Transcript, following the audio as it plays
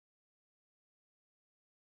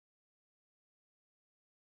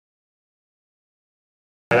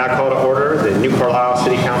I now call to order the New Carlisle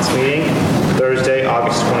City Council meeting, Thursday,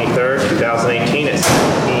 August 23rd, 2018 at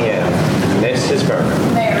 7 p.m. Mrs.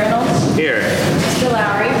 Berger. Mayor Reynolds. Here. Mr.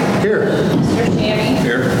 Lowry. Here. Mr. Shammy.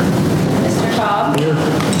 Here. Mr. Cobb. Here.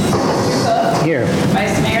 Mr. Cook. Here.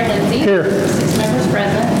 Vice Mayor Lindsay. Here. 6 members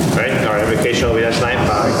present. All right, our invocation will be done tonight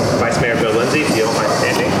by Vice Mayor Bill Lindsay, if you don't mind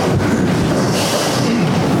standing.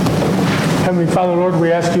 Heavenly Father, Lord,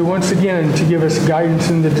 we ask you once again to give us guidance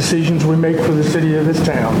in the decisions we make for the city of this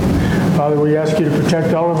town. Father, we ask you to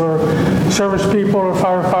protect all of our service people, our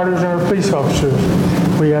firefighters, and our police officers.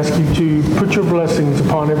 We ask you to put your blessings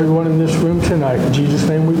upon everyone in this room tonight. In Jesus'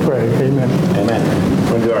 name we pray. Amen. Amen.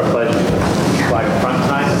 We're going to do our pledge flag front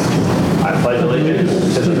tonight. I pledge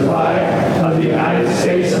allegiance to the flag of the United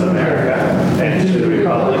States of America and to the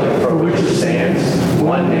republic for which it stands,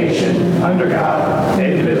 one nation, under God,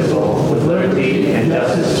 indivisible, with liberty and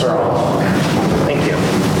justice for all. Thank you.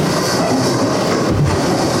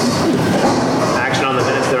 Action on the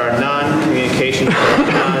minutes, there are none. Communication,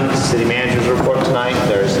 none. City manager's report tonight,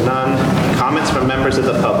 there's none. Comments from members of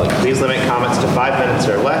the public. Please limit comments to 5 minutes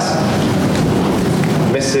or less.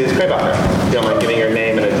 Mrs. Kraybacher, if you don't mind giving your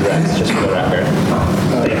name and address, just for the record.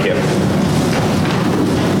 Thank you.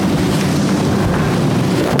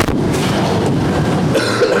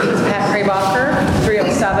 Pat Kraybacher,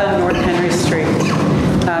 307 North Henry Street.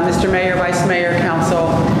 Mr. Mayor, Vice Mayor,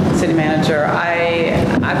 Council, City Manager, I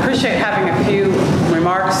appreciate having a few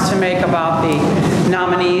remarks to make about the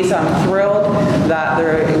nominees. I'm thrilled that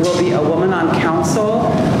there will be a woman on council,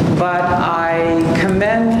 but I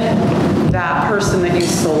commend that person that you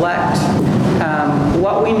select.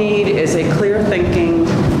 What we need is a clear thinking,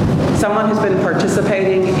 someone who's been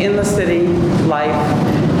participating in the city life,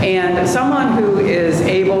 and someone who is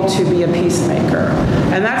able to be a peacemaker.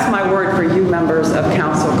 And that's my word for you members of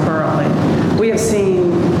council currently. We have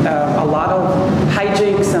seen a lot of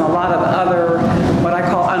hijinks and a lot of other, what I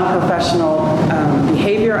call unprofessional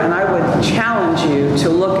behavior, and I would challenge you to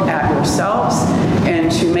look at yourselves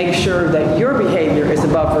and to make sure that your behavior is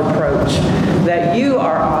above reproach, that you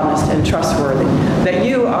are honest and trustworthy, that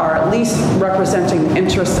you are at least representing the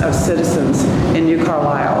interests of citizens in New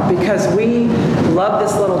Carlisle, because we love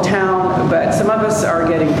this little town, but some of us are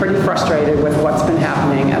getting pretty frustrated with what's been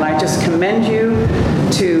happening, and I just commend you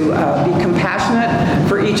to be compassionate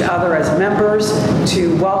for each other as members,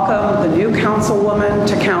 to welcome the new councilwoman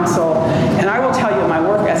to council. And I will tell you, my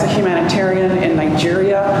work as a humanitarian in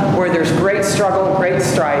Nigeria, where there's great struggle, great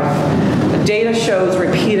strife, the data shows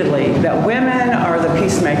repeatedly that women are the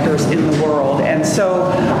peacemakers in the world. And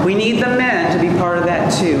so we need the men to be part of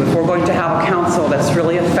that too, if we're going to have a council that's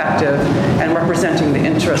really effective and representing the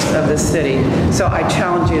interests of this city. So I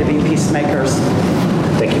challenge you to be peacemakers.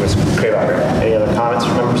 Thank you, Ms. Kraybacher. Any other comments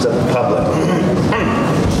from members of the public?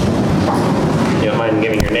 You don't mind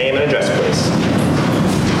giving your name and address, please.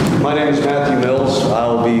 My name is Matthew Mills.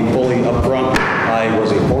 I'll be fully upfront. I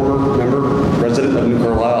was a former resident of New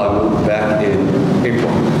Carlisle. I moved back in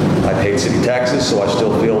April. I paid city taxes, so I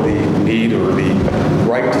still feel the need or the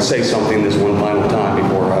right to say something this one final time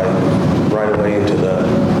before I ride away into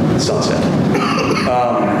the sunset.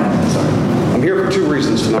 I'm here for 2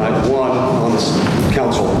 reasons tonight. One, on this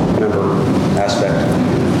council member aspect.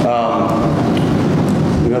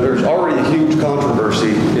 There's already a huge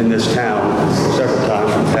controversy in this town several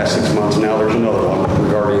times in the past 6 months. Now there's another one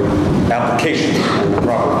regarding applications and the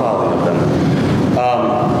proper filing of them.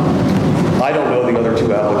 I don't know the other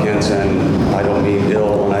 2 applicants, and I don't mean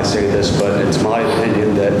ill when I say this, but it's my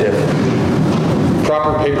opinion that if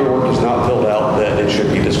proper paperwork is not filled out, that it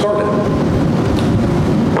should be discarded.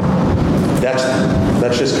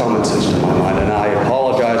 That's just common sense to my mind, and I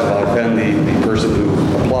apologize if I offend the person who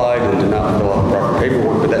applied and did not fill out the proper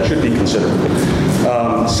paperwork, but that should be considered.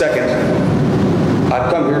 Second,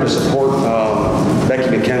 I've come here to support Becky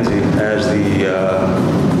McKenzie as the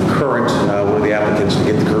current, one of the applicants to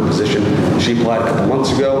get the current position. She applied a couple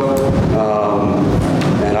months ago,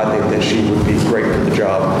 and I think that she would be great for the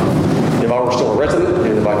job. If I were still a resident,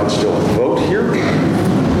 and if I could still vote here,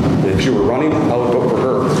 if she were running, I would vote for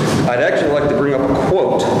her. I'd actually like to bring up a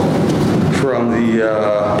quote from the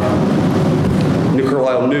New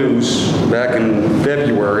Carlisle News back in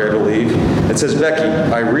February, I believe. It says, "Becky,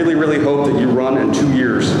 I really, really hope that you run in 2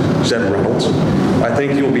 years," said Reynolds. "I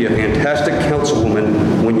think you'll be a fantastic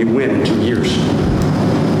councilwoman when you win in 2 years."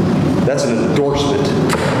 That's an endorsement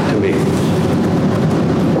to me.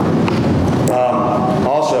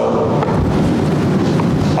 Also,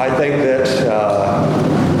 I think that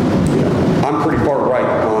I'm pretty far right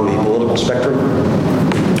on the political spectrum.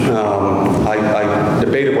 I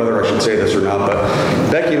debated whether I should say this or not, but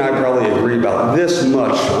Becky and I probably agree about this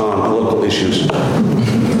much on political issues.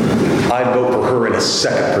 I'd vote for her in a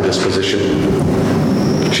second for this position.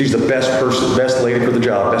 She's the best person, best lady for the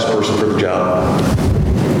job, best person for the job.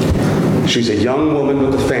 She's a young woman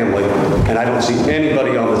with a family, and I don't see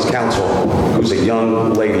anybody on this council who's a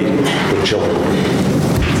young lady with children.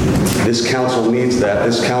 This council needs that.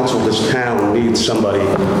 This council, this town needs somebody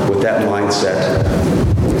with that mindset.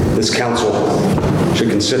 This council should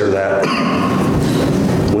consider that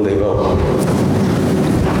when they vote.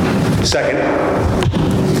 Second,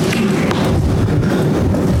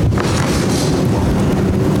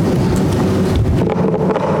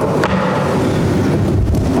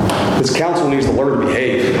 this council needs to learn to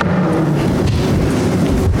behave.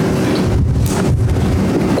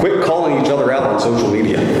 Quit calling each other out on social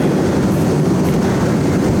media.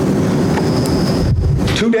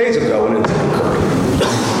 2 days ago, an incident occurred.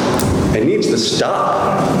 It needs to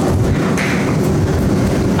stop.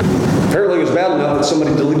 Apparently it was bad enough that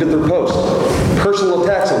somebody deleted their post. Personal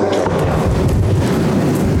attacks on each other.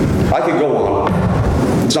 I could go on.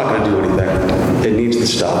 It's not going to do anything. It needs to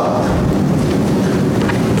stop.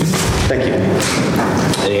 Thank you.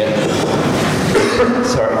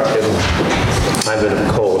 Sorry, I've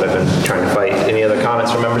been cold. I've been trying to fight. Any other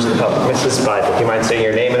comments from members of the public? Mrs. Bidel, do you mind saying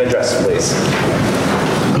your name and address, please?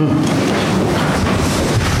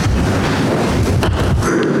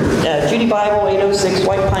 Judy Bible, 806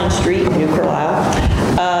 White Pine Street, New Carlisle.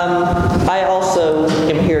 I also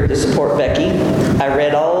am here to support Becky. I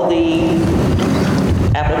read all the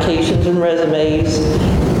applications and resumes,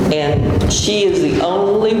 and she is the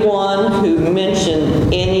only one who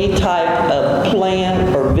mentioned any type of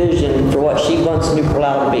plan or vision for what she wants New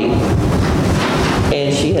Carlisle to be.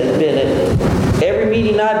 And she has been at every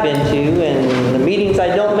meeting I've been to, and the meetings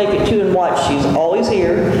I don't make it to and watch, she's always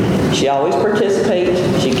here. She always participates.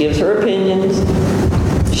 She gives her opinions.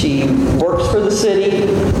 She works for the city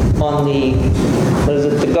on the, what is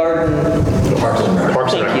it, the garden? Parks and Rec.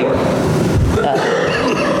 Thank you.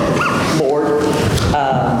 Board.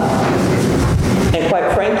 And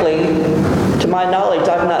quite frankly, to my knowledge,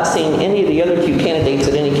 I've not seen any of the other two candidates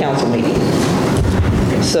at any council meeting.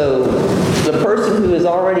 So the person who is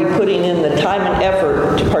already putting in the time and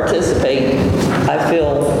effort to participate, I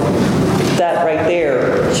feel that right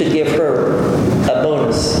there should give her a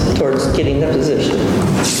bonus towards getting the position.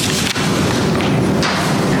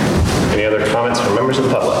 Any other comments from members of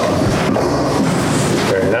the public?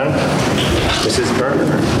 Hearing none. Mrs. Berner.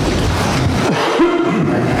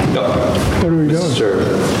 What are we doing?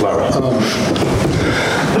 Mr. Lowry.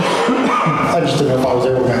 I just didn't know if I was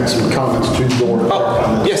able to make some comments to your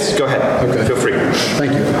comments. Yes, go ahead. Okay. Feel free.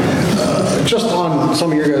 Thank you. Just on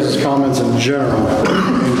some of your guys' comments in general,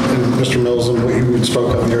 and Mr. Mills and what you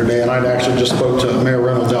spoke of the other day, and I'd actually just spoke to Mayor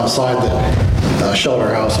Reynolds outside the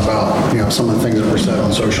shelter house about, some of the things that were said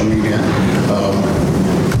on social media.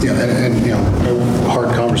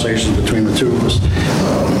 Hard conversations between the two of us.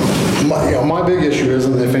 My big issue is,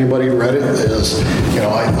 and if anybody read it, is,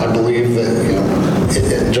 I believe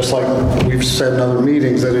that, just like we've said in other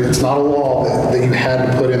meetings, that it's not a law that you had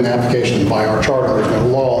to put in the application by our charter. There's no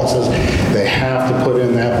law that says they have to put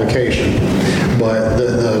in the application. But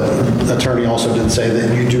the attorney also did say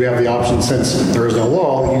that you do have the option, since there is no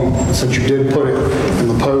law, since you did put it in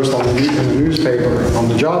the post in the newspaper, on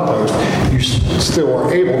the job post, you still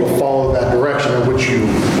are able to follow that direction in which you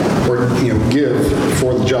give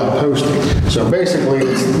for the job posting. So basically,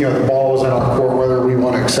 it's, the ball is in our court whether we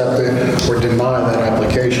want to accept it or deny that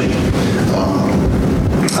application.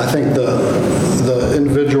 I think the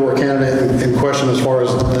individual or candidate in question, as far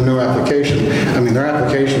as the new application, their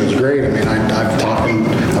application is great. I've talked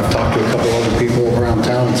to a couple other people around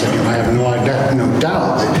town and said, I have no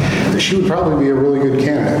doubt that she would probably be a really good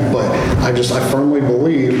candidate. But I firmly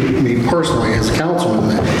believe, me personally as a councilman,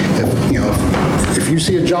 that if you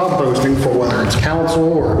see a job posting for whether it's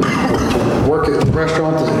council or to work at the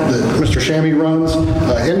restaurant that Mr. Shammy runs,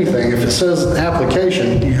 anything, if it says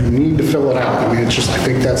application, you need to fill it out. I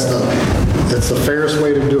think that's the fairest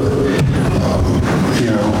way to do it.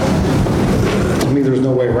 To me, there's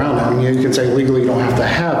no way around it. You can say legally you don't have to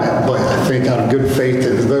have it, but I think out of good faith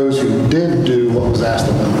to those who did do what was asked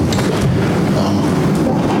of them,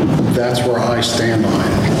 that's where I stand on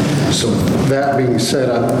it. So that being said,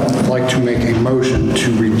 I'd like to make a motion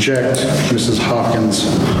to reject Mrs. Hopkins'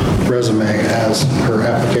 resume as her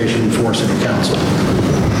application for city council.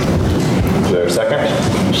 Is there a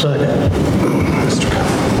second? Second. Mr. Cobb.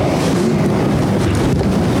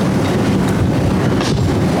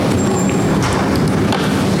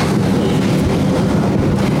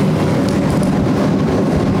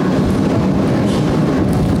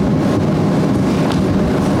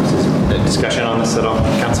 Discussion on this at all,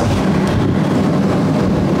 council?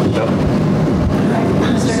 No?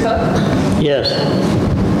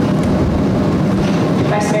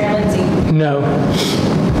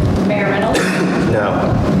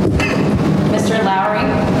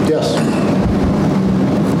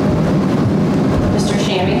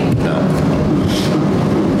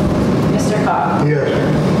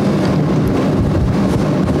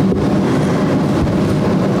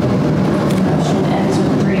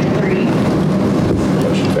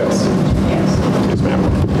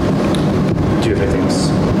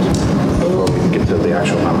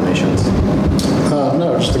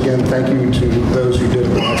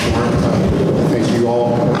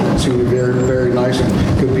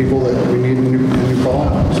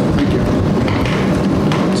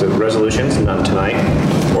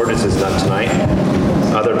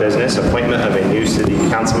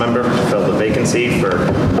 council member to fill the vacancy for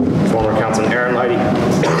former Councilman Aaron Leidy,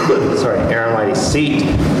 Aaron Leidy's seat.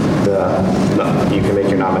 You can make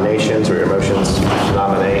your nominations or your motions to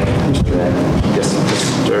nominate. Yes,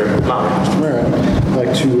 Mr. Lowry. Mayor, I'd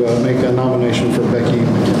like to make a nomination for Becky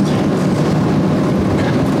McKenzie.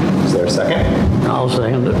 Is there a second? I'll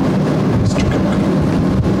second it. Mr.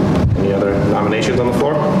 Cook. Any other nominations on the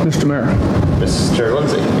floor? Mr. Mayor, Mr.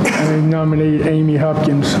 Lindsay. I nominate Amy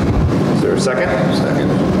Hopkins. Is there a second? Second.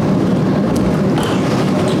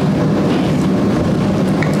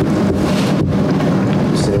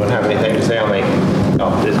 Does anyone have anything to say on the,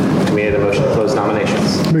 do we need a motion to close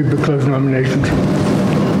nominations? Move to close nominations.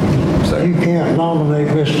 You can't nominate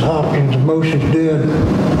Mrs. Hopkins, the motion's dead.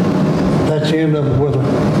 That's the end of it with her.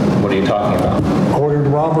 What are you talking about? According to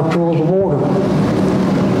Robert's Rules of Order,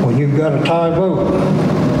 when you've got a tie vote,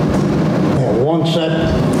 and once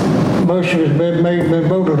that motion has been made, been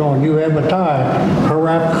voted on, you have a tie, her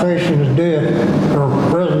application is dead, her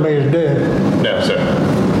resume is dead. No, sir.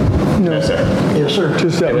 No, sir. Yes, sir.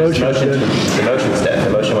 Just that It was motion. the motion's dead.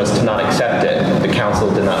 The motion was to not accept it. The council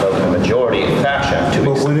did not vote in a majority fashion to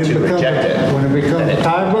But when it becomes, reject it. when it becomes a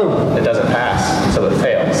tie vote, It doesn't pass, so it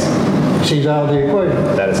fails. she's out of the equation.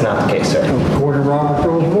 That is not the case, sir. According to Robert's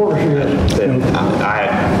Rules of Order, she is. Then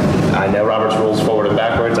I know Robert's rules forward and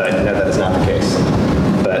backwards. I know that is not the case.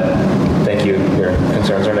 But thank you. Your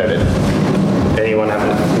concerns are noted. Anyone have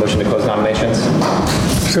a motion to close nominations?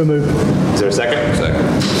 So moved. Is there a second? Second.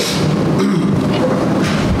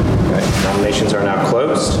 Okay, nominations are now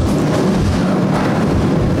closed.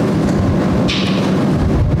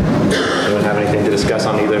 Anyone have anything to discuss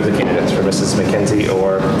on either of the candidates for Mrs. McKenzie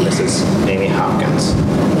or Mrs. Amy Hopkins?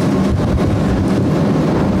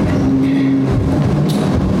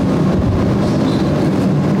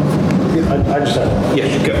 I just have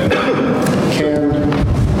Yes, go.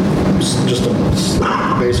 just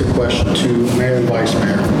a basic question to Mayor and Vice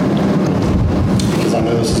Mayor, because I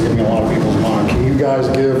know this is going to be a lot of people's mind. Can you guys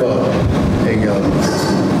give what's the right thing here?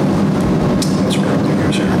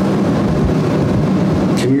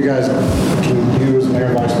 Can you as Mayor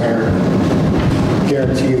and Vice Mayor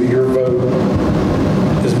guarantee that your vote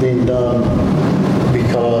is being done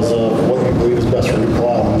because of what you believe is best for New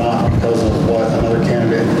Carlisle and not because of what another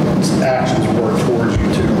candidate's actions work towards you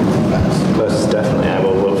to pass? Most definitely, I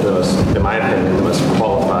will vote for the most, in my opinion, the most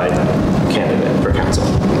qualified candidate for council.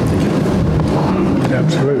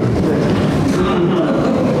 Absolutely.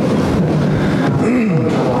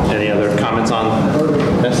 Any other comments on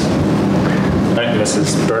this? All right,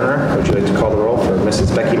 Mrs. Berner, would you like to call the roll for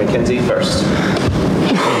Mrs. Becky McKenzie first?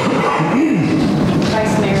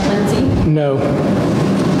 Vice Mayor Lindsay. No.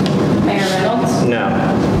 Mayor Reynolds. No.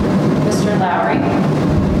 Mr. Lowry.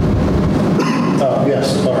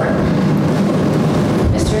 Yes, sorry.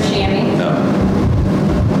 Mr. Shammy. No.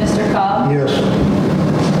 Mr. Cobb. Yes.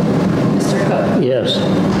 Mr. Cook. Yes.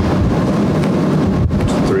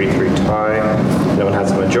 3-3 tie. No one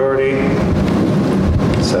has a majority.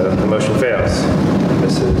 So the motion fails.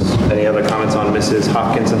 Any other comments on Mrs.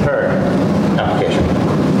 Hopkins and her application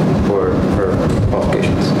or her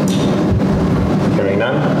qualifications? Hearing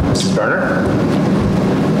none. Mrs. Berner?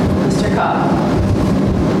 Mr. Cobb.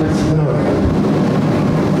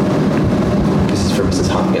 This is for Mrs.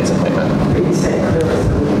 Hopkins' appointment.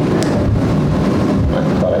 I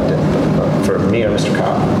thought I did. For me or Mr.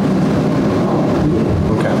 Cobb?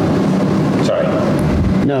 Okay. Sorry.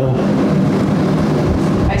 No.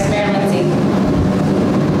 Vice Mayor Lindsay.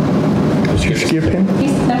 Did you skip him?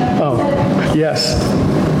 He's, no, he Oh, said it. yes.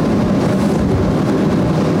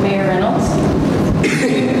 Mayor Reynolds.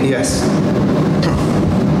 Yes.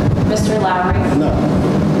 Mr. Lowry. No.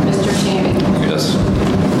 Mr. Shammy. Yes.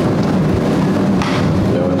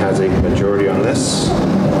 No one has a majority on this,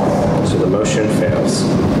 so the motion fails.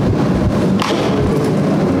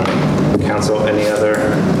 Council, any other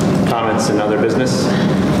comments and other business?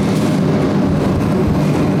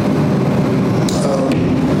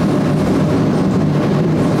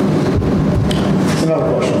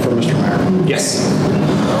 Another question for Mr. Mayor. Yes.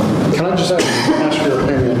 Can I just ask your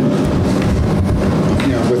opinion,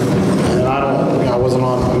 and I wasn't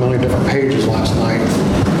on a million different pages last night,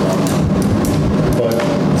 but,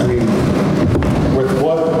 I mean, with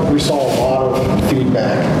what we saw a lot of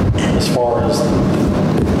feedback as far as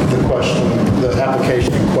the question, the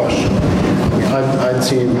application in question. I mean, I'd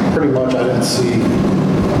seen, pretty much, I didn't see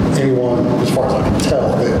anyone, as far as I can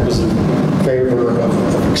tell, that was in favor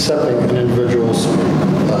of accepting an individual's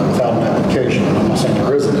without an application. And I'm not saying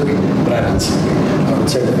there isn't any, but I didn't see any. I would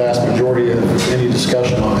say the vast majority of any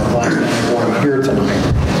discussion on it last night or here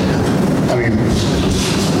tonight. I mean,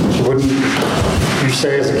 wouldn't you you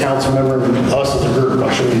say as a council member, and us as a group,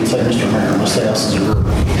 I shouldn't even say Mr. Mayor, let's say us as a group.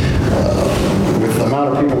 With the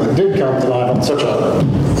amount of people that did come tonight on such a,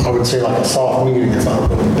 I would say like a soft meeting, it's not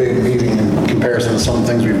a big meeting in comparison to some of the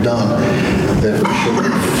things we've done, that we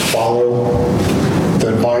should follow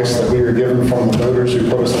the advice that we were given from the voters who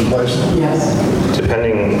put us in place. Yes.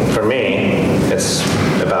 Depending, for me, it's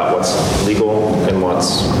about what's legal and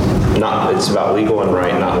what's not. It's about legal and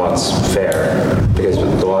right, not what's fair. Because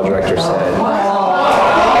the law director said.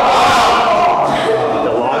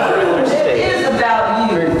 The law director stated. It is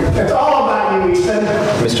about you. It's all about you, Ethan.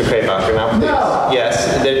 Mr. Krabacher, now please. No.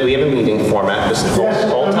 Yes, we have a meeting format. Just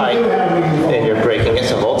hold tight. we do have a meeting format. And you're breaking it,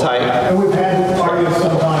 so hold tight. And we've had arguments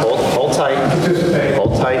sometimes. Hold tight. Participate.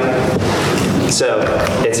 Hold tight. So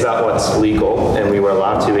it's about what's legal, and we were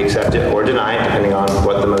allowed to accept it or deny it, depending on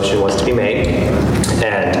what the motion was to be made.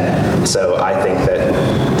 And so I think that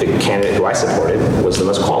the candidate who I supported was the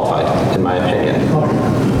most qualified, in my opinion.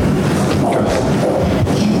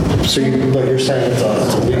 So but you're saying it's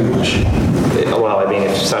a legal issue? Well, I mean,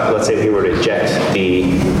 let's say we were to reject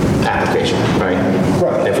the application, right?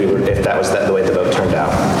 Right. If that was the way the vote turned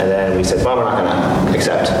out, and then we said, well, we're not going to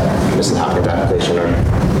accept Mrs. Hopkins' application or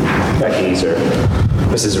Becky's or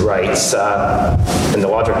Mrs. Wright's, and the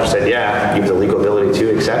law director said, yeah, you have the legal ability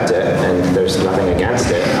to accept it, and there's nothing against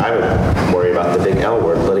it, I would worry about the big L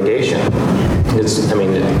word, litigation.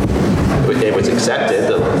 It was accepted,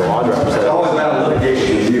 the law director said. It's always about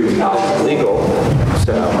litigation with you. It's legal,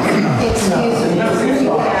 so. Excuse me.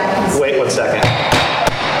 Wait 1 second.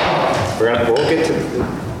 We'll get to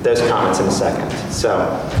those comments in a second.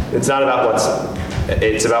 So it's not about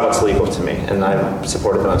it's about what's legal to me, and I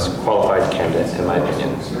supported the most qualified candidate, in my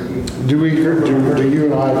opinion. Do you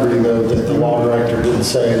and I agree, though, that the law director didn't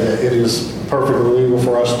say that it is perfectly legal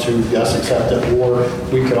for us to, yes, accept it, or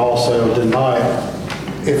we could also deny it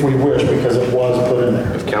if we wish, because it was put in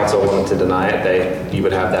there? If council wanted to deny it, you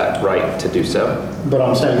would have that right to do so. But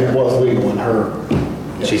I'm saying it was legal in her.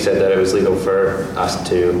 She said that it was legal for us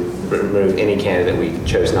to remove any candidate we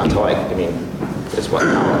chose not to like. I mean, is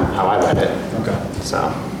how I read it. Okay.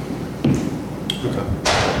 So, Okay.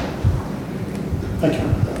 Thank you.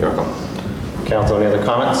 you're welcome. Council, any other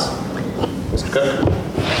comments? Mr. Cook?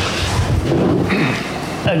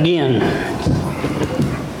 Again,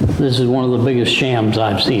 this is one of the biggest shams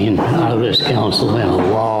I've seen out of this council in a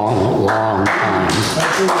long, long time.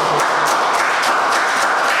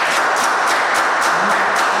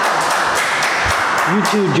 You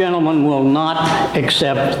two gentlemen will not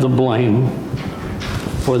accept the blame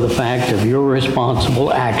for the fact of your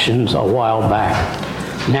responsible actions a while back.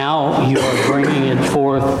 Now you are bringing it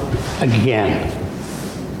forth again.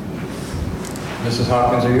 Mrs.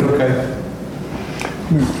 Hopkins, are you okay?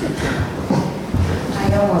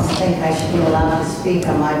 I almost think I should be allowed to speak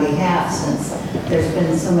on my behalf, since there's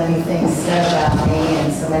been so many things said about me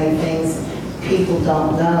and so many things people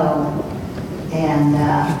don't know. And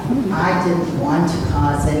I didn't want to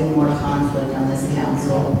cause any more conflict on this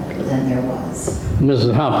council than there was.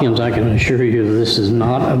 Mrs. Hopkins, I can assure you this is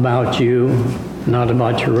not about you, not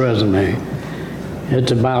about your resume.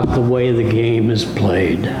 It's about the way the game is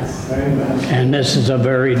played. And this is a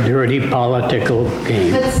very dirty political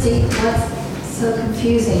game. But see, what's so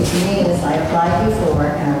confusing to me is I applied before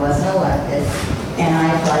and I wasn't elected, and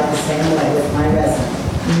I applied the same way with my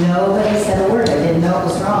resume. Nobody said a word. I didn't know it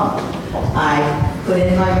was wrong. I put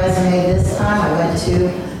in my resume this time. I went to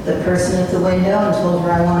the person at the window and told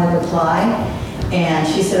her I wanted to apply, and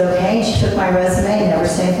she said, okay. She took my resume and never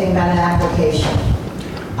said anything about an application.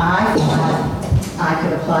 I thought I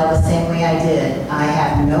could apply the same way I did. I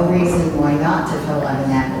have no reason why not to fill out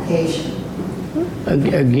an application.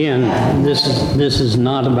 Again, this is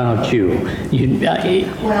not about you.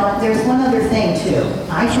 Well, there's one other thing too.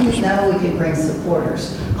 I didn't know we could bring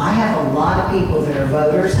supporters. I have a lot of people that are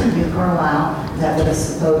voters in New Carlisle that would have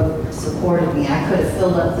supported me. I could have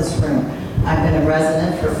filled up this room. I've been a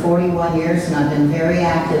resident for 41 years and I've been very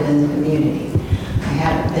active in the community. I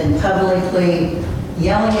haven't been publicly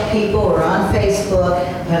yelling at people or on Facebook,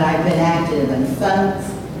 but I've been active in fun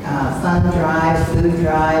drives, food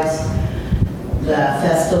drives, the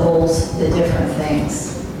festivals, the different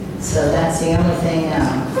things. So that's the only thing.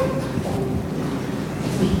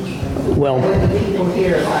 Well, there would be people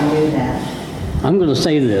here if I knew that. I'm going to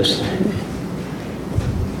say this.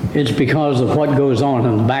 It's because of what goes on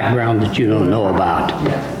in the background that you don't know about.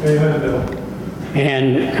 Amen, Bill.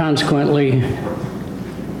 And consequently,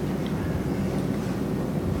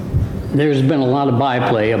 there's been a lot of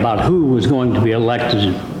byplay about who was going to be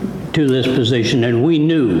elected to this position, and we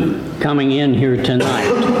knew coming in here tonight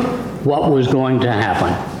what was going to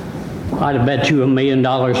happen. I'd have bet you $1 million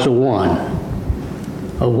to 1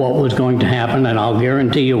 of what was going to happen, and I'll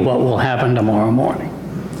guarantee you what will happen tomorrow morning.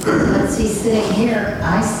 But see, sitting here,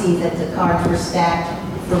 I see that the cards were stacked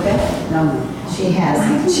for Beth. No, she has.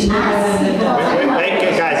 She has. Thank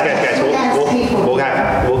you, guys.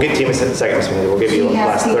 We'll get to you in a second, Ms. Mandy. We'll give you the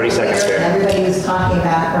last 30 seconds here. Everybody was talking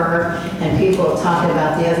about her, and people are talking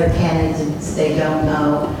about the other candidates they don't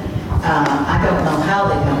know. I don't know how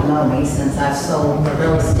they don't know me, since I've sold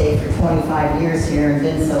real estate for 25 years here and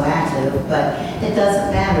been so active, but it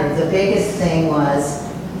doesn't matter. The biggest thing was,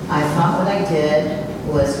 I thought what I did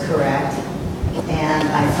was correct, and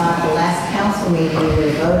I thought the last council meeting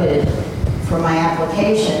we voted for my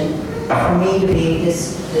application for me to be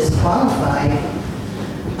disqualified,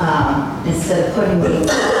 instead of putting me,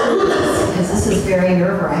 because this is very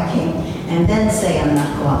nerve-wracking, and then say I'm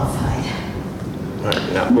not qualified. All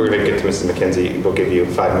right, now we're going to get to Mrs. McKenzie. We'll give you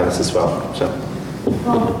 5 minutes as well. So.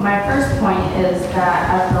 Well, my first point is that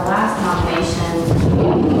at the last nomination,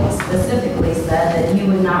 you specifically said that you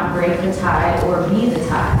would not break the tie or be the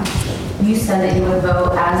tie. You said that you would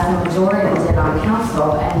vote as the majority did on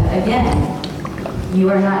council, and again,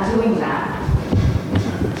 you are not doing that.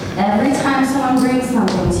 Every time someone brings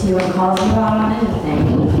something to you and calls you out on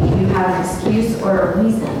anything, you have an excuse or a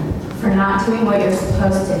reason for not doing what you're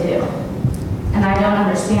supposed to do. And I don't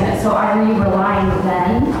understand it. So either you were lying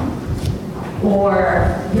then,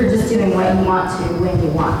 or you're just doing what you want to when you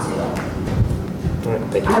want to. All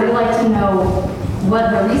right, thank you. I would like to know what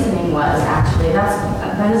the reasoning was, actually.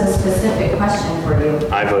 That is a specific question for you.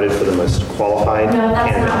 I voted for the most qualified. No,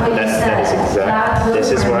 that's not what you said. That is exact. This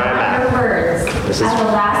is where I'm at. Your words. At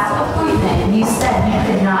the last appointment, you said you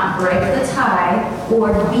could not break the tie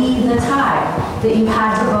or be the tie, that you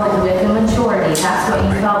had to vote with the majority. That's what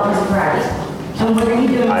you felt was right. And what are you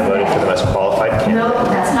doing I voted today? for the most qualified candidate. No,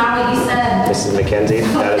 that's not what you said. Mrs. McKenzie,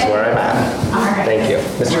 that is where I'm at. All right. Thank you.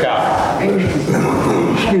 Mr. Cow.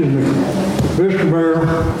 Excuse me. Mr. Mayor,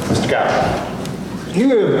 Mr. Cow.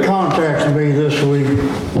 you have contacted me this week.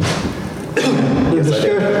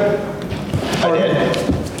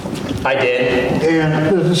 I did.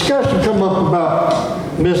 And the discussion come up about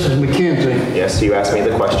Mrs. McKenzie. Yes, you asked me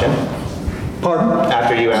the question. Pardon?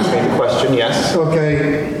 After you asked me the question, yes.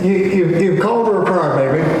 Okay, you called her a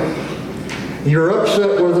crybaby. You're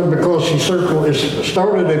upset with her because she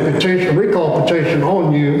started a petition, recall petition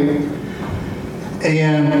on you,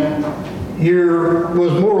 and you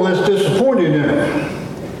was more or less disappointed in it.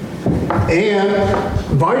 And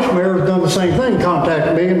Vice Mayor has done the same thing,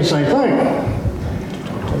 contacted me and the same thing.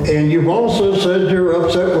 And you've also said you're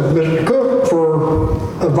upset with Mr. Cook for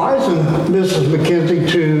advising Mrs. McKenzie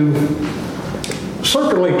to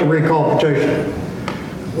circulate the recall petition.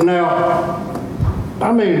 Now,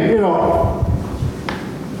 I mean, you know,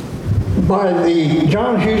 by the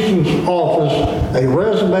John Houston's office, a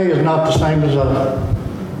resume is not the same as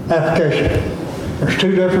an application. There's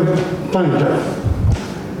two different things there.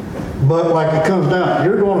 But like it comes down,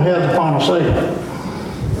 you're going to have the final say.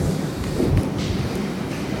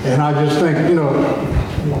 And I just think, you know,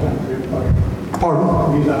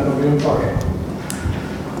 pardon? He's not going to be impartial.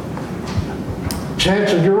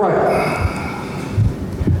 Chances you're right.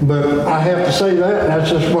 But I have to say that, and that's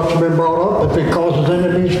just what's been brought up. If it causes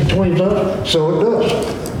enemies between us, so it does.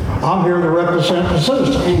 I'm here to represent the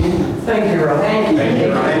citizens. Thank you, Rob. Thank you.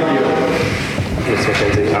 Ms.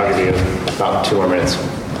 McKenzie, I'll give you about 2 more minutes.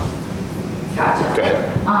 Gotcha. Go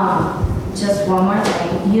ahead. Just one more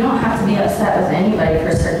thing. You don't have to be upset with anybody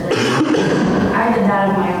for circulating. I did that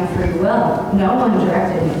of my own free will. No one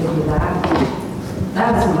directed me to do that.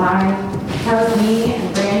 That was me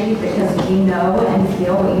and Brandy, because we know and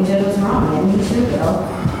feel what you did was wrong, and you too will.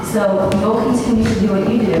 So you'll continue to do what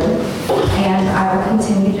you do, and I will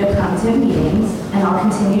continue to come to meetings, and I'll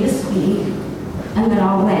continue to speak, and then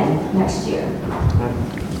I'll win next year.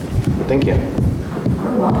 Thank you.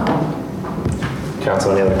 You're welcome.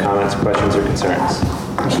 Council, any other comments, questions, or concerns?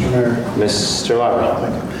 Mr. Mayor. Mr.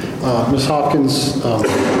 Lowry. Ms. Hopkins,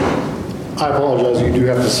 I apologize, you do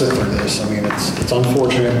have to sit through this. I mean, it's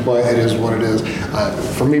unfortunate, but it is what it is.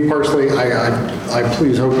 For me personally, I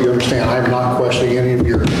please hope you understand, I'm not questioning any of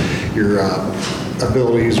your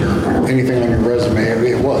abilities or anything on your resume.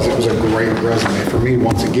 It was a great resume. For me,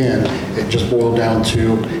 once again, it just boiled down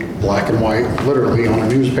to black and white, literally on a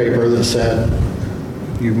newspaper that said,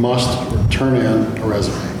 you must turn in a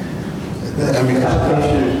resume. I mean,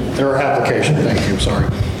 their application, thank you, sorry.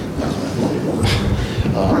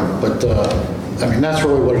 I mean, that's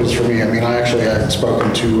really what it is for me. I mean, I had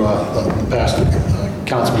spoken to the past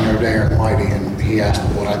Councilman O'Dare and Whitey, and he asked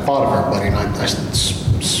what I thought of everybody, and I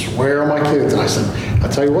swear on my kids, and I said, I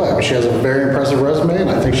tell you what, she has a very impressive resume, and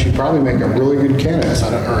I think she'd probably make a really good candidate,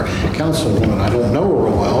 or councilwoman. I don't know her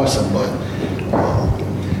real well, I said, but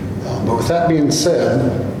with that being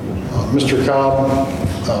said, Mr. Cobb,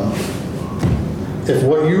 if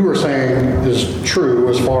what you were saying is true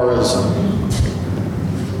as far as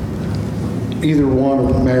either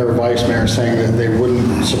one, mayor or vice mayor, saying that they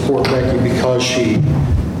wouldn't support Becky because she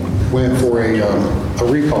went for a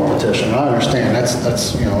recall petition, I understand.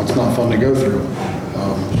 That's you know, it's not fun to go through.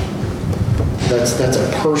 That's a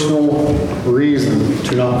personal reason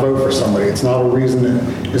to not vote for somebody. It's not a reason that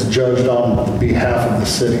is judged on behalf of the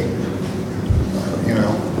city. You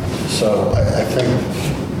know, so I think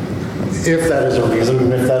if that is a reason,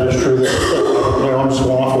 and if that is true, that, you know, I'm just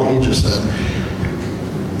going off what he just said.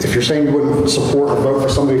 If you're saying you wouldn't support or vote for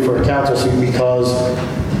somebody for a council seat because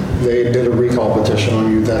they did a recall petition on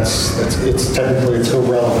you, it's technically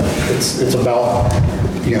irrelevant. It's about,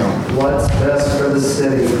 you know, what's best for the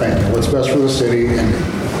city. Thank you. What's best for the city, and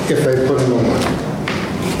if they put in the work.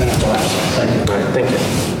 That's all I have to say. Thank you. All right, thank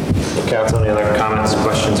you. Council, any other comments,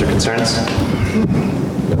 questions, or concerns?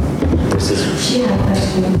 She had a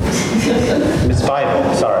question. Ms.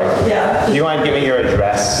 Bible, sorry. Yeah. Do you mind giving your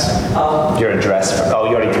address? Your address. Oh,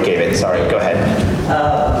 you already gave it. Sorry. Go ahead.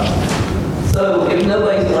 So if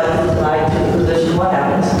nobody's elected tonight to the position, what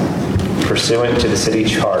happens? Pursuant to the city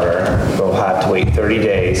charter, we'll have to wait 30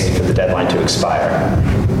 days for the deadline to expire.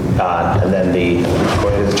 And then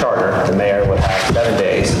according to the charter, the mayor would have 7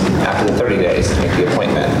 days after the 30 days to make the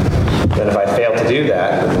appointment. Then if I fail to do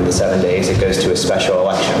that within the 7 days, it goes to a special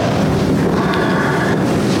election.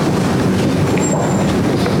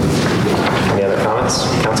 Any other comments,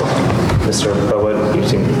 council? Mr. Bowood, you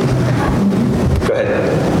seem... Go ahead.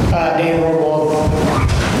 Dan Rohrwald,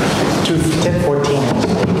 1014.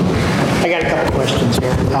 I got a couple questions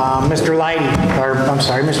here. Mr.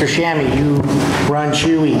 Mr. Shammy, you run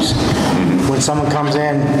Chewy's. When someone comes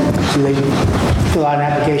in, do they fill out an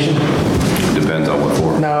application? Depends on what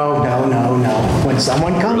for. No. When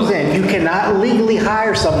someone comes in, you cannot legally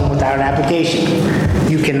hire someone without an application.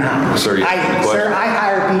 You cannot. Sir, I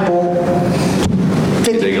hire people,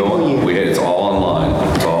 50 they go people a year. It's all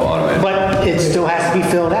online. It's all automated. But it still has to be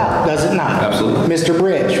filled out, does it not? Absolutely. Mr.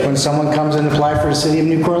 Bridge, when someone comes in to apply for the city of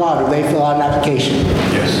New Carlisle, do they fill out an application?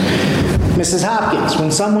 Yes. Mrs. Hopkins,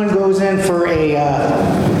 when someone goes in for a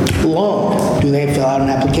loan, do they fill out an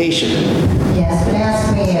application? Yes, but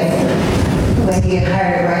ask me if when you get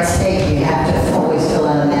hired at Wright State, you have to always fill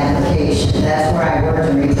out an application. That's where I worked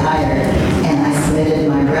and retired, and I submitted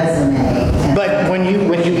my resume. But when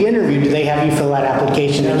you interview, do they have you fill out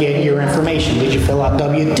application to get your information? Did you fill out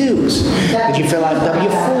W-2s? Did you fill out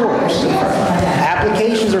W-4s?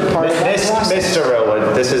 Applications are part of that process. Mr.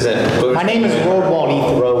 Rowood, this isn't... My name is Rowold,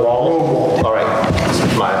 Ethan. Rowold? All right.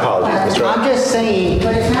 My apologies, Mr. Rowood. I'm just saying,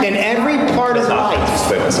 in every part of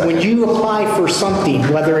life, when you apply for something,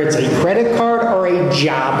 whether it's a credit card or a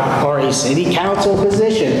job or a city council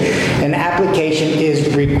position, an application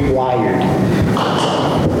is required.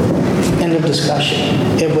 End of discussion.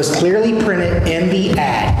 It was clearly printed in the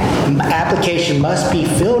ad. Application must be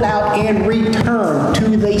filled out and returned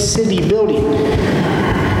to the city building.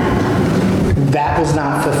 That was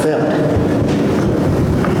not fulfilled.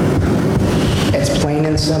 It's plain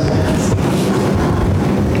and simple.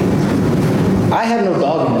 I have no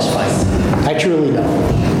dog in this fight. I truly don't.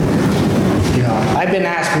 You know, I've been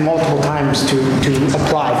asked multiple times to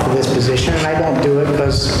apply for this position, and I don't do it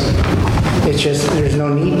because it's just, there's no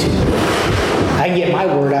need to. I can get my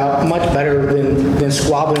word out much better than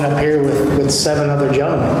squabbling up here with 7 other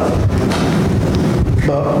gentlemen.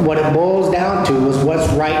 But what it boils down to is what's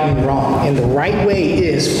right and wrong. And the right way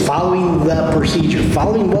is following the procedure,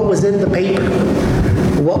 following what was in the paper,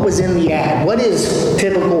 what was in the ad. What is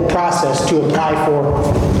typical process to apply for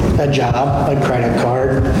a job, a credit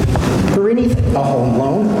card, or anything, a home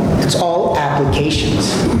loan? It's all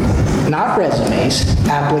applications. Not resumes,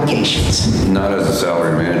 applications. Not as a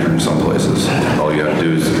salary manager in some places. All you have to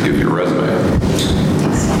do is give your resume.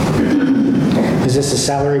 Is this a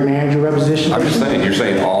salary manager position? I'm just saying, you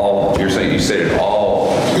said all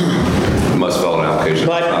must fill out an application.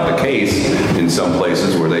 That's not the case in some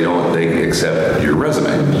places where they accept your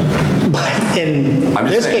resume. But in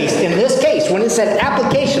this case, when it said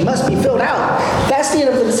application must be filled out, that's the end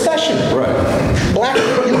of the discussion. Right. Black,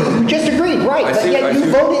 you just agreed, right, but yet you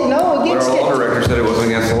voted no against it. But our law director said it wasn't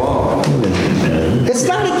against the law. It's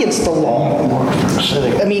not against the law.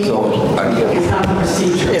 I mean, it's not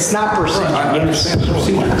procedure. It's not procedure. I understand the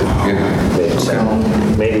procedure. So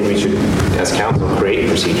maybe we should, as council, create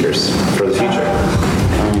procedures for the future.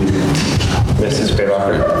 Mrs.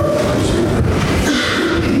 Baylocker.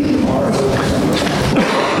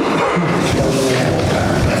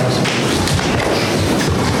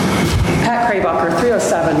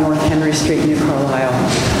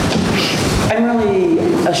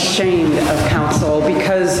 ashamed of council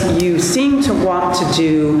because you seem to want to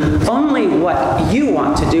do only what you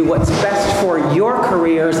want to do, what's best for your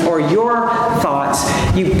careers or your thoughts.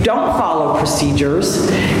 You don't follow procedures.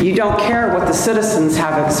 You don't care what the citizens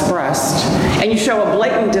have expressed. And you show a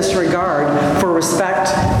blatant disregard for respect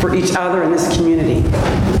for each other in this community.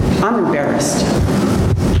 I'm embarrassed.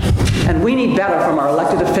 And we need better from our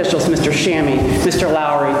elected officials, Mr. Shammy, Mr.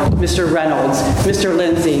 Lowry, Mr. Reynolds, Mr.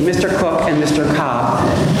 Lindsay, Mr. Cook, and Mr. Cobb.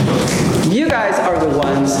 You guys are the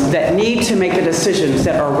ones that need to make the decisions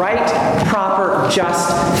that are right, proper,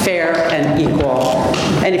 just, fair, and equal.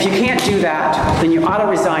 And if you can't do that, then you ought to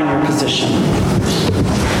resign your position.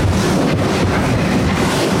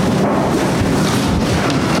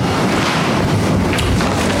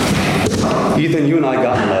 Ethan, you and I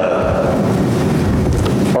got in an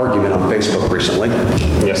argument on Facebook recently.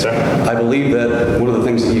 Yes, sir. I believe that one of the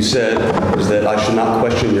things that you said was that I should not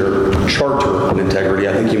question your charter and integrity.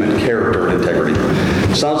 I think you meant character and integrity.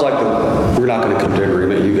 Sounds like we're not going to come to an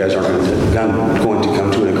agreement. You guys aren't going to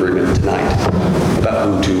come to an agreement tonight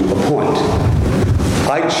about who to appoint.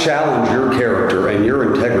 I challenge your character and your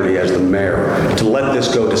integrity as the mayor to let this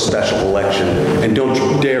go to special election, and don't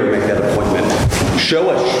you dare make that appointment. Show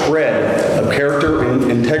a shred of character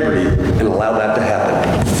and integrity and allow that to happen.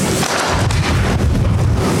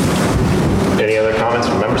 Any other comments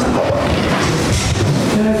from members of the public?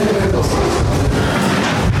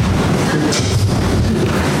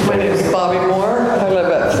 My name is Bobby Moore. I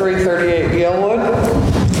live at 338 Yalewood.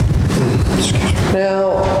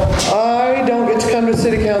 Now, I don't get to come to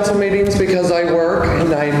city council meetings because I work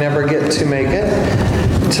and I never get to make it.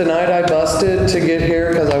 Tonight I busted to get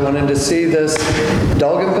here because I wanted to see this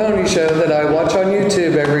dog and pony show that I watch on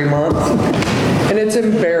YouTube every month. And it's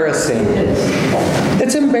embarrassing.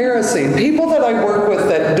 It's embarrassing. People that I work with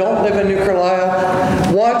that don't live in New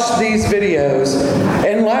Carlisle watch these videos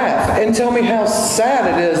and laugh and tell me how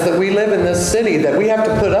sad it is that we live in this city, that we have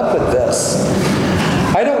to put up with this.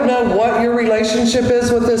 I don't know what your relationship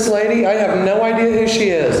is with this lady. I have no idea who she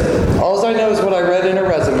is. All I know is what I read in her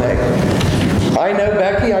resume. I know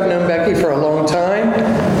Becky. I've known Becky for a long time.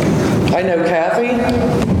 I know Kathy.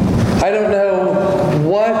 I don't know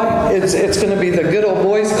what it's going to be, the good old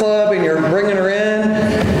boys club and you're bringing her in.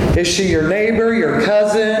 Is she your neighbor, your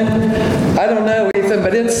cousin? I don't know, Ethan,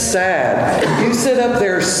 but it's sad. You sit up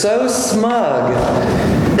there so smug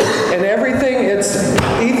and everything, it's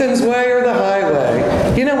Ethan's way or the highway.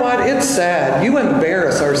 You know what? It's sad. You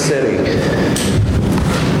embarrass our city.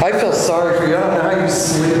 I feel sorry for you. I don't know how you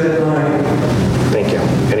sleep at night. Thank you.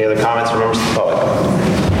 Any other comments from members of the public?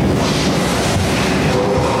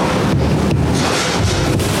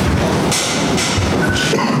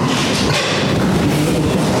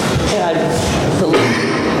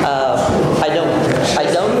 I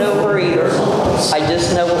don't know her either. I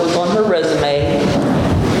just know what was on her resume.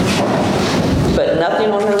 But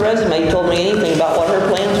nothing on her resume told me anything about what her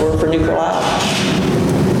plans were for New Carlisle.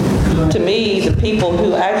 To me, the people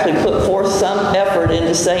who actually put forth some effort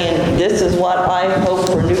into saying, this is what I hope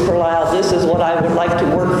for New Carlisle, this is what I would like to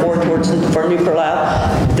work for New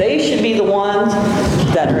Carlisle, they should be the ones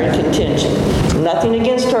that are in contention. Nothing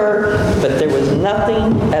against her, but there was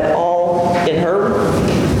nothing at all in her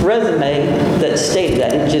resume that stated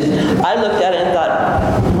that. I looked at it and thought,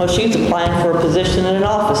 well, she's applying for a position in an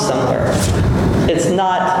office somewhere. It's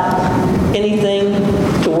not anything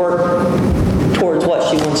to work towards what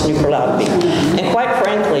she wants New Carlisle to be. And quite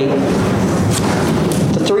frankly,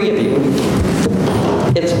 the three of you,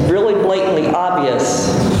 it's really blatantly obvious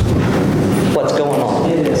what's going on.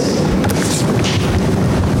 It is.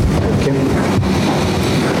 Thank you.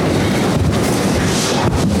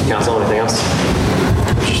 Council, anything else?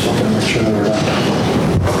 Just looking to make sure that we're done.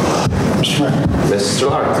 Mr. Mayor. Mr.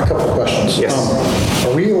 Lowry. A couple of questions. Yes.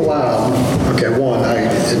 Are we allowed, okay, one,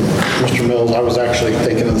 Mr. Mills, I was actually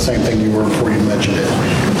thinking of the same thing you were before you mentioned it.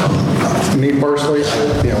 Me personally,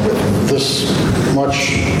 with this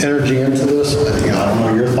much energy into this, I don't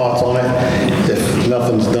know your thoughts on it. If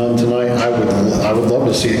nothing's done tonight, I would love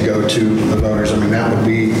to see it go to the voters. I mean, that would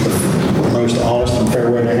be the most honest and fair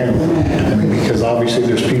way to handle it. I mean, because obviously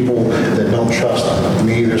there's people that don't trust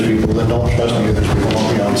me, there's people that don't trust me, there's people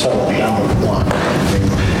on settling down the line. I mean,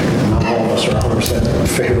 not all of us are 100%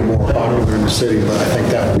 favorable or popular in the city, but I think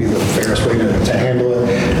that would be the fairest way to handle it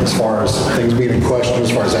as far as things being in question, as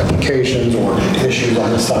far as applications or issues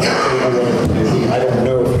on this side of the table. I don't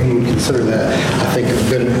know if you would consider that. I think it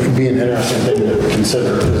would be an interesting thing to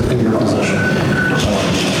consider in your position.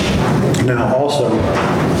 Now, also,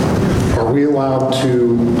 are we allowed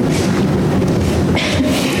to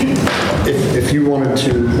if you wanted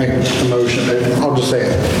to make a motion, I'll just say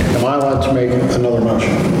it. Am I allowed to make another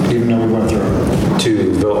motion, even though we went through it?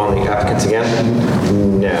 To vote on the applicants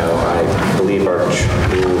again? No, I believe our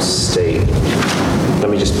rules state, let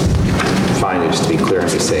me just find it just to be clear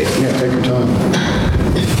and be safe. Yeah, take your time.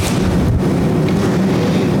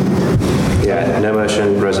 Yeah, no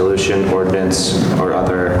motion, resolution, ordinance, or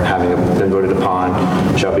other having been voted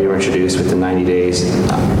upon shall be introduced within 90 days.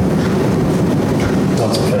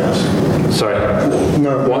 Once it fails. Sorry.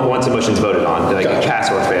 No. Once a motion's voted on, like Gotcha.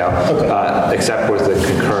 pass or fail, except with the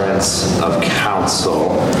concurrence of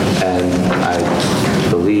council. And I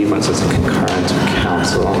believe when it says concurrence of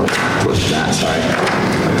council, look at that, sorry.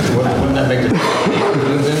 Wouldn't that make the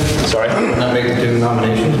move then? Sorry? Wouldn't that make the two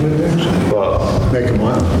nominations move then? Well, Make them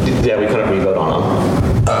what? yeah, we couldn't re-vote on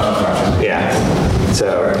them. Yeah.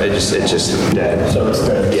 So it's just dead. So it's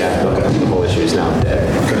dead? Yeah, okay. The whole issue is now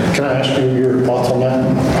dead. Can I ask you your thoughts on that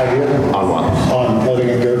idea? On what? On letting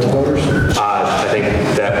it go to voters? I think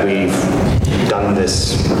that we've done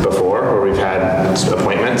this before, where we've had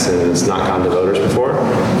appointments and it's not gone to voters before.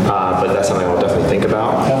 But that's something I'll definitely think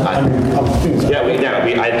about.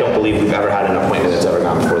 I don't believe we've ever had an appointment that's ever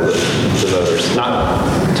gone before the voters.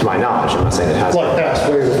 Not to my knowledge. I'm not saying it hasn't. Like past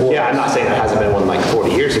way before? Yeah, I'm not saying there hasn't been one like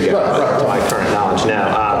 40 years ago, but to my current knowledge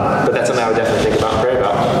now. But that's something I would definitely think about and pray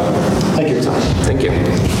about. Thank you. So, thank you.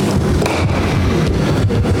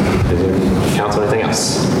 Council, anything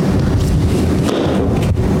else?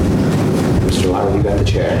 Mr. Lowry, you got the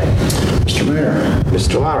chair. Mr. Mayor.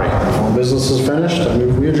 Mr. Lowry. All business is finished. I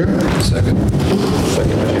move we adjourn. Second.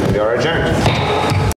 We are adjourned.